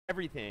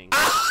everything.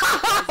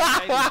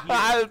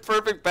 Why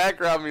Perfect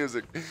background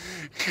music.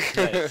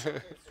 is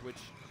Switch.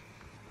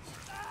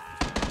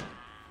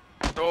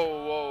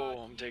 Oh,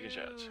 whoa, I'm taking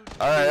shots.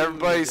 All right,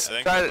 everybody,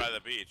 They're by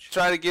the beach.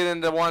 try to get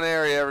into one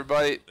area,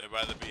 everybody. They're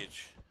by the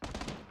beach.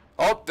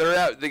 Oh, they're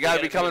out. They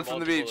gotta be coming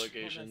from the beach.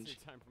 Locations. That's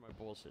the time for my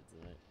bullshit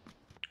tonight.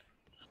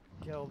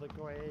 Kill the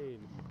queen.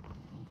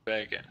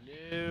 Back in.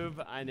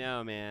 Noob. I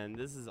know, man.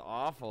 This is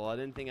awful. I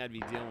didn't think I'd be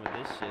dealing with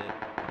this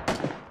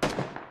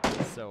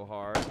shit. It's so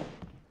hard.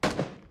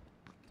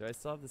 Do I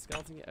still have the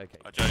skeleton yet? Okay.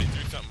 Watch out, he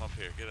threw something up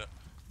here. Get up.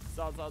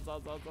 Stop. I'm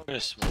gonna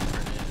smoke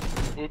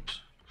grenade. Whoops.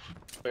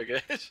 Sorry,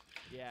 guys.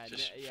 Yeah,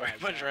 Just yeah, fire a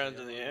bunch of rounds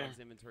in the air.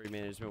 Inventory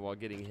management while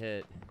getting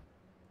hit.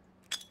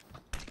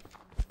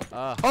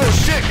 Oh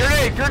shit!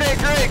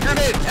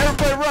 Grenade!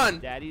 Everybody run!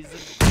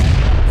 Daddy's.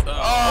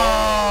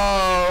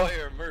 Oh!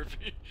 Fire,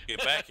 Murphy.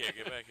 Get back here.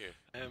 Get back here.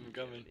 I am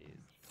coming.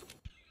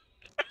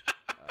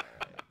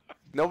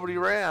 Nobody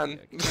ran. I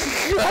didn't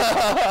think you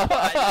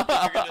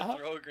were gonna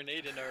throw a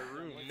grenade in our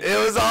room. It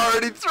was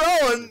already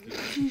thrown.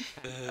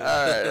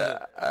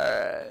 Alright.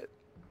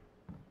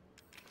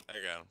 I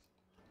got him.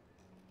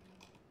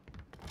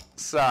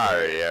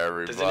 Sorry, Does anybody have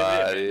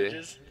everybody.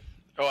 bandages?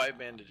 Oh, I have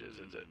bandages.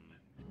 That's it.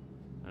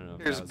 I don't know.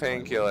 if Here's that a was the right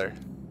painkiller.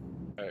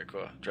 Alright,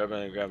 cool. Drop in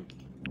and grab.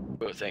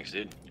 Oh, thanks,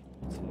 dude.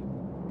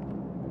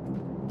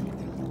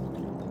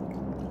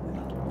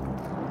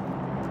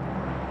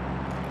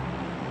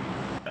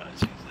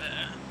 Let's use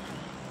that.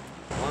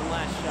 One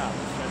last shot.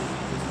 Let's try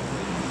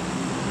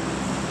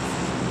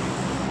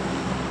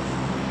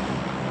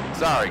to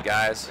Sorry,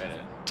 guys.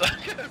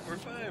 We're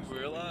fine.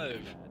 We're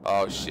alive.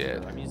 Oh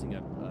shit. I'm using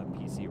a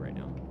PC right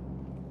now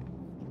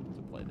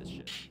to play this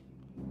shit.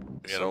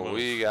 So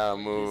we gotta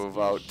move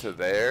out to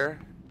there.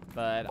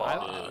 But I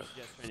was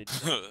just trying to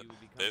tell you would become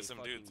There's a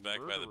some dudes fucking back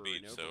by the murderer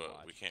beach, in so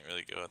Overwatch. we can't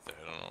really go out there.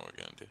 I don't know what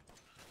we're gonna do.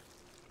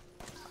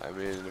 I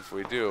mean, if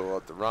we do, we'll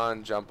have to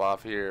run, jump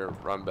off here,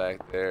 run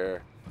back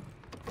there.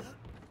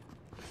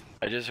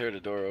 I just heard a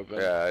door open.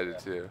 Yeah, I did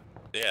too.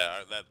 Yeah,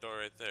 that door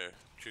right there.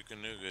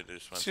 Chukanuga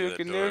just went through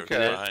that door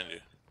Chukanuga. behind you.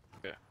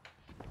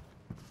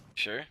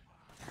 Sure?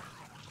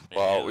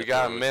 Well, Yeah, we that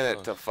got a door was minute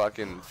to closed.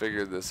 fucking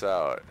figure this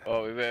out.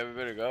 Oh, we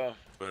better go.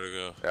 Better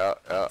go.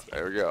 Yeah,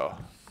 there we go.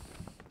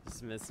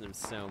 Just missing him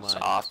so much.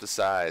 It's off the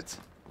sides.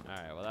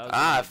 Alright, well that was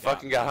Ah, I what we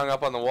fucking got hung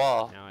up on the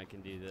wall. Now I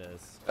can do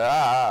this.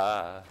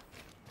 Ah.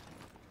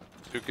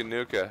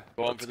 Chukanuka.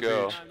 Going Let's for the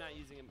go. beach. I'm not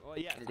using him. Well,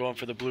 yeah. I'm going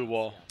for the blue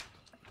wall.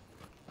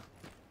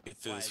 Get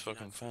through this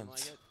fucking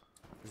fence.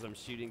 Because I'm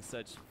shooting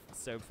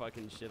so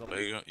fucking shit.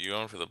 Are you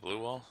going for the blue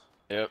wall?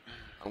 Yep.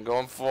 I'm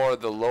going for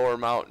the lower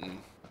mountain.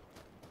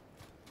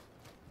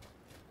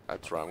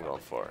 That's what I'm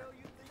going for.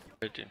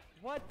 13.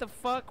 What the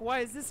fuck? Why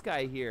is this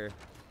guy here?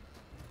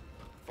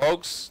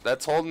 Folks,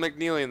 that's Holden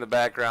McNeely in the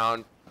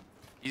background.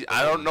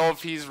 I don't know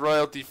if he's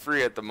royalty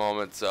free at the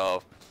moment,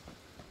 so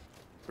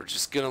we're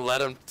just gonna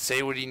let him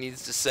say what he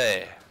needs to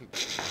say.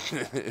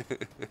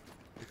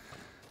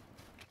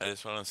 I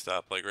just want to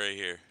stop, like right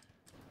here.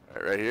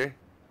 Right here.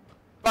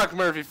 Fuck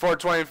Murphy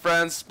 420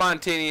 friends,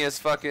 spontaneous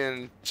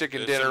fucking chicken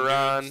There's dinner some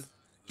run. dudes.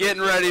 Getting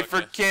There's a ready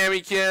for fucking-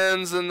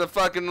 Cammykins and the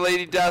fucking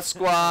Lady Death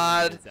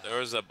Squad. There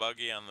was a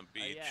buggy on the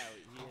beach.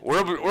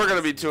 We're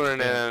gonna be tuning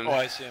in. Oh,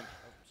 I see him.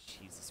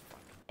 Jesus fuck.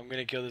 I'm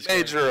gonna kill this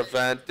Major guy.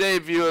 event,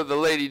 debut of the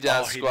Lady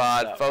Death he didn't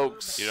Squad, stop.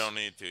 folks. You don't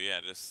need to.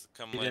 Yeah, just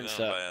come He lay didn't down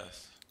stop. by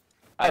us.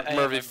 Fuck I am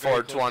Murphy very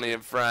 420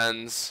 and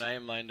friends. I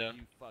am lying down.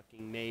 You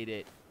fucking made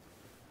it.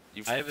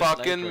 You I have a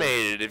fucking sniper.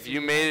 made it. If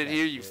you made it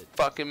here, you Shit.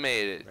 fucking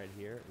made it. Right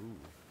here. Ooh.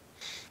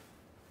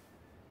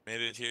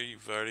 Made it here.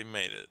 You've already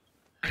made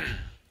it.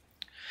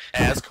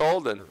 Ask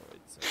Holden.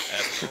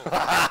 That's cool.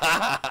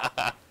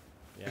 Yeah,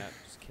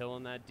 just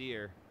killing that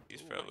deer.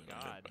 He's Oh probably my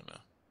gonna God. jump by now.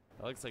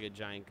 That looks like a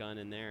giant gun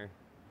in there.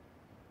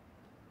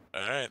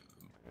 All right,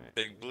 Alright,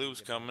 Big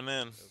Blue's coming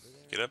in.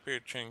 Get up here,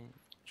 Ching.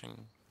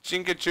 Ching.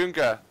 Chinka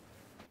chunka.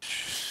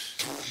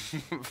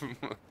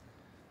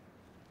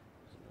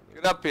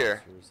 Get up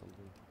here. Or something.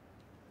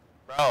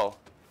 Bro.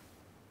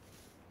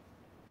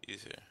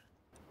 He's here.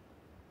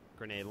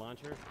 Grenade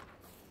launcher.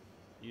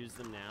 Use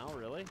them now,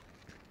 really?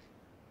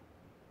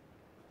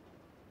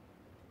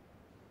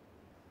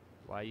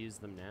 Why use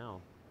them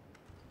now?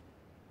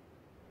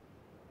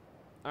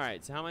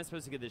 Alright, so how am I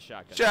supposed to get this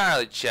shotgun?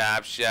 Charlie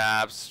Chop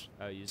Shops.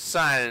 Oh, use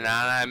Signing on.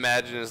 I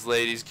imagine this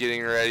lady's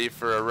getting ready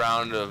for a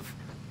round of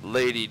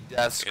Lady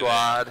Death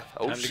Squad.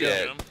 Oh Time to go.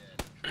 shit. Shoot him.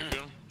 Shoot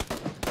him.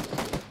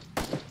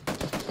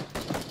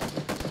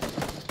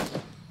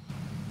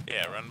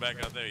 Yeah, run back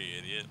out there, you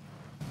idiot.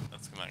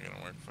 That's not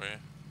gonna work for you.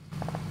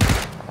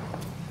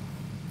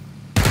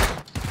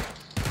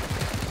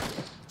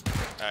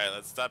 Alright,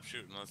 let's stop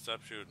shooting. Let's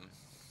stop shooting.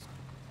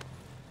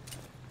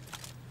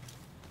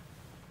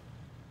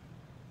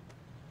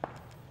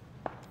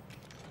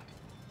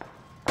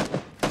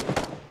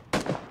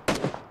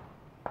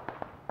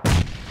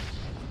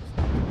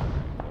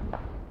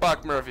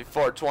 Fuck Murphy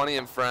 420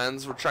 and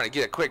friends. We're trying to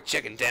get a quick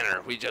chicken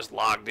dinner. We just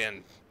logged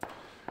in.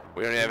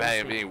 We don't have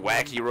any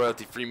wacky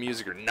royalty free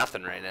music or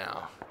nothing right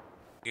now.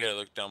 You gotta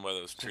look down by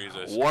those trees.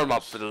 I Warm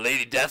up suppose. for the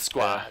Lady Death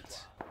Squad.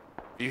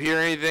 If you hear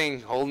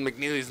anything, Holden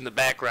McNeely's in the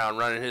background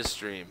running his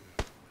stream.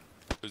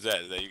 Who's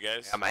that? Is that you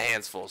guys? Got my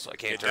hands full, so I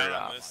can't Get turn down it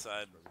on off. this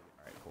side.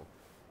 Alright, cool.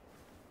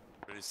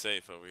 Pretty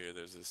safe over here.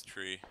 There's this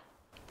tree.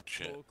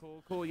 Shit.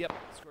 Cool, yep.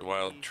 The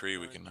wild tree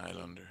we can hide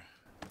under.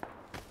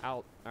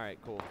 Out. Alright,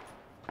 cool.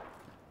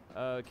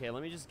 Okay,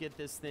 let me just get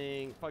this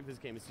thing. Fuck, this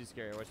game is too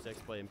scary. I watched X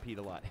play and peed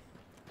a lot.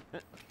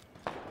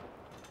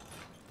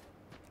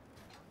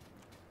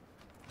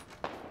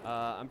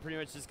 I'm pretty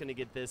much just gonna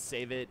get this,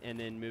 save it, and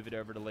then move it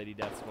over to Lady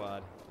Death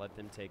Squad. Let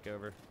them take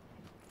over.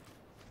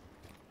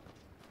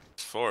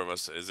 There's 4 of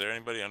us. Is there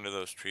anybody under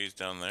those trees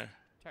down there?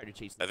 Tired of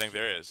chasing I think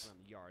there is. around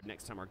the yard.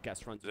 Next time our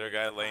guest runs. Is there a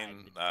guy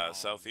laying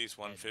southeast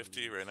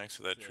 150 right next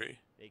to that tree?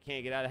 They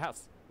can't get out of the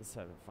house. Let's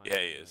have a fun Yeah,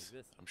 he time is.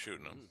 like this. I'm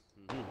shooting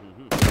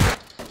him.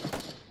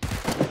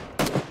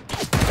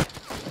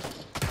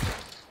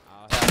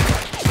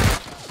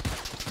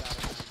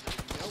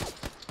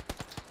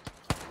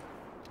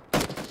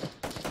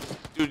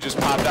 Dude just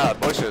popped out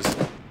of bushes.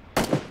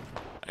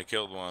 I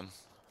killed one.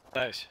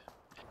 Nice.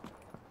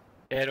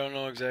 Yeah, I don't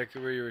know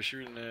exactly where you were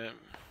shooting at.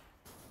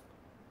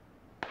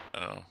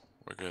 Oh,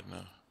 we're good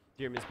now.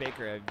 Dear Miss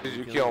Baker, I've Did been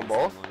you feeling kill 'em this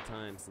for a both? long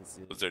time since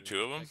Was there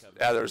 2 of them?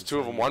 Yeah, there was 2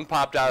 of them. One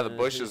popped out of the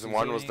bushes and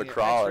one was the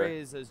crawler.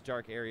 X-rays, those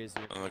dark areas.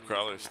 in your And the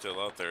crawler's still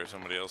out there.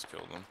 Somebody else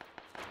killed him.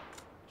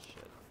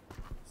 Shit.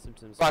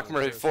 Symptoms Fuck of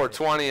Murray associated-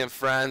 420 and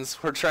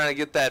friends. We're trying to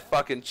get that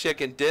fucking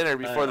chicken dinner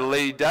before the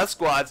Lady Death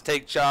Squads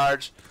take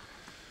charge.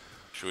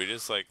 Should we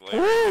just like lay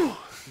Woo!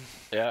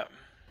 Yeah.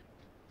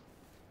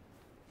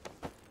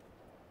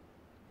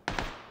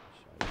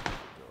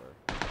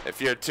 If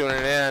you're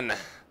tuning in,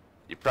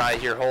 you probably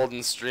hear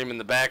Holden stream in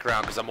the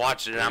background because I'm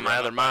watching it on my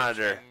other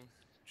monitor.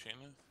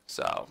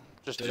 So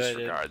just Did I did.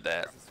 disregard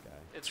that. This guy.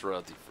 It's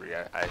royalty free.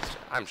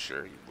 I'm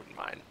sure you wouldn't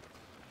mind.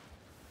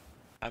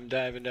 I'm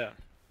diving down.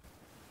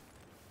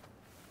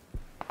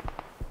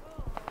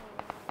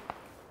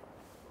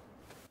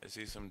 I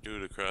see some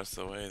dude across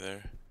the way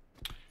there.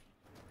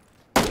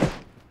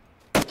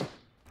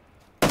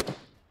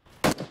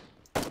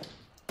 That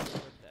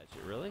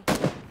shit, really?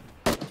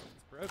 It's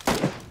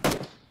broken.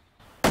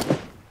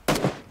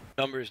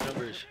 Numbers.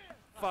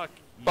 Fuck.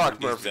 Fuck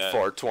He's Murphy dead.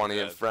 420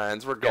 and Dead.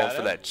 friends. We're going Got for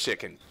him? that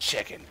chicken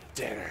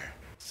dinner.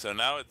 So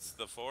now it's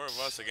the 4 of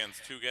us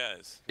against 2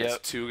 guys. It's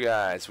 2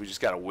 guys. We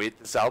just gotta wait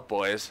this out,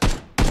 boys.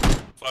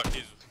 Fuck,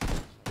 he's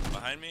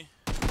behind me?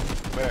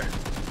 Where?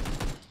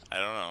 I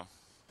don't know.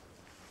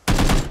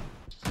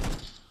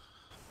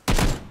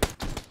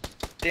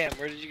 Damn,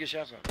 where did you get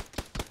shot from?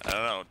 I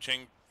don't know.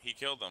 Ching, he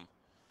killed him.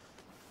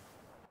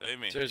 Save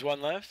me. So there's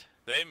one left?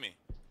 Save me.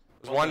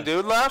 There's one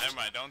dude left. Never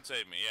mind, don't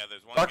save me. Yeah,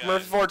 there's one Fuck guy.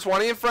 Murphy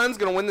 420 and friends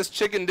gonna win this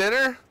chicken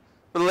dinner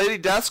for the Lady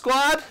Death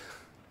Squad.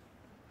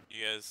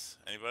 You guys,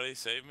 anybody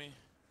save me?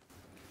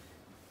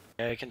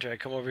 Yeah, I can try.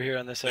 Come over here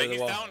on this side Hey, of the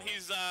he's wall. down,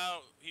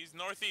 he's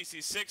northeast,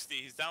 he's 60.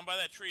 He's down by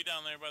that tree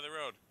down there by the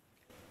road.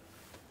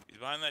 He's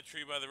behind that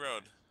tree by the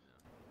road.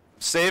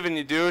 Saving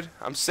you, dude.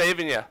 I'm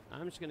saving you.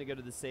 I'm just gonna go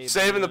to the save.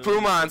 Saving the room.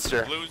 poo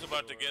monster. Blue's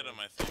about to get him,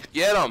 I think.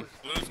 Get him.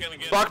 Blue's gonna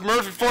get Fuck him.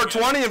 Murphy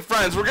 420 and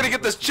friends. We're gonna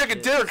get this chicken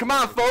dinner. Come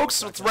on,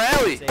 folks. Let's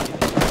rally. Save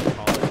it,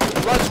 call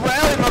it. Let's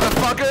rally,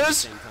 motherfuckers.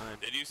 Same time.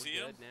 Did you see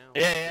him? Good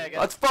now. Yeah, I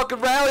got Let's fucking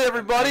rally, I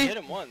everybody. hit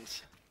him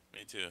once. Me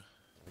too.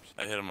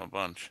 I hit him a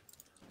bunch.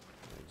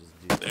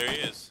 Just do There he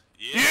is.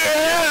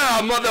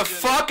 Yeah,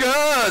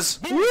 motherfuckers.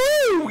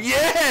 Woo,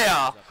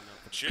 yeah.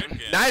 Chicken.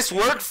 Nice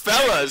work,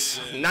 fellas.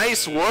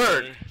 Nice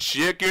work.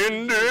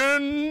 Chicken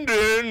din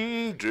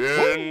din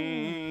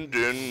din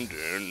din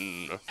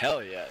din.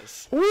 Hell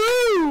yes.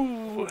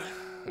 Woo.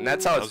 And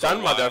that's how it's Those are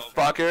done, wild.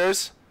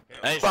 motherfuckers.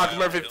 Nice. Fuck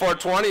Murphy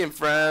 420 and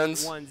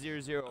friends.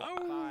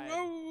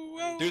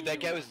 1005. Dude, that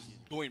guy was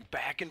going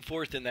back and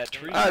forth in that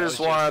tree. I just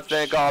want to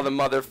thank all the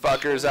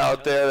motherfuckers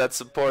out there that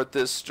support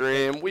this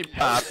stream. We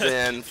pop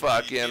in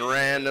fucking I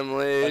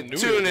randomly. knew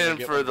Tune we were gonna in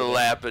get for one the today.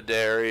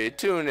 lapidary.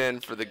 Tune in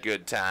for the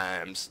good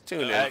times.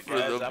 Tune in Alright, for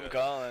guys, the I'm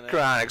calling it.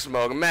 chronic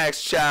smoke.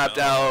 Max chopped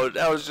out.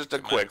 That was just a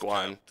quick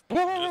one.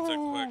 Just a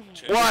quick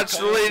chicken. Watch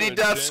the Lady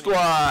Death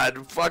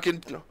Squad.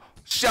 Fucking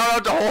shout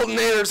out to Holden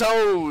Hater's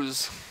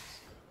Hose.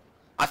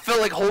 I felt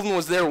like Holden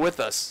was there with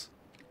us.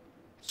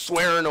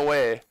 Swearing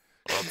away.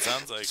 Well, it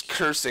sounds like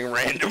Cursing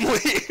randomly.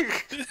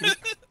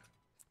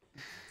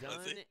 Done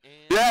and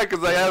Yeah,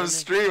 because I have a done.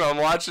 stream. I'm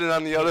watching it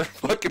on the other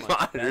fucking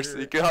monitor, so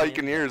all you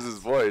can hear is his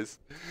voice.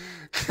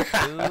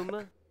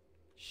 Boom.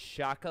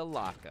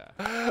 Shakalaka.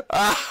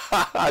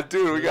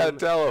 Dude, we gotta Boom,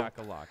 tell him.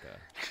 Shakalaka.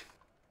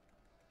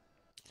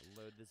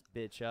 Load this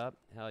bitch up.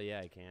 Hell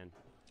yeah, I can.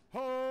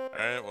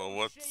 Alright, well,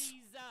 what's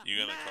you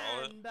gonna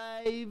call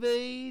it?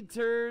 Baby,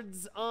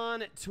 turds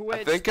on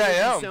Twitch. think I Thank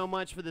you am. so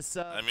much for the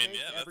sub. I mean, Thanks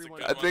yeah, that's a everyone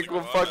good I who one think to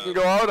we'll go out fucking on.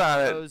 go out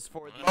on it. goes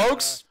for the,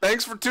 Folks,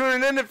 thanks for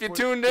tuning in if you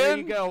tuned there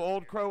you in. go,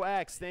 Old Crow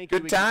X. Thank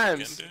Good you.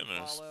 times. Good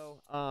dinners.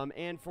 Follow,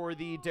 and for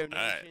the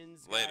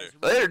donations. later. guys,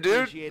 really Later, dude.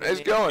 appreciate it, Nice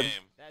man. going. Game.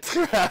 That's it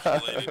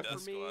Lady for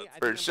Death me. Squad. I think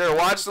For I'm sure. gonna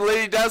Watch the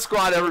Lady Death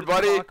Squad,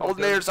 everybody. I'll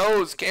Holden go- Hater's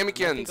Hose, I think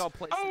Camykins. I'll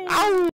play some- Ow!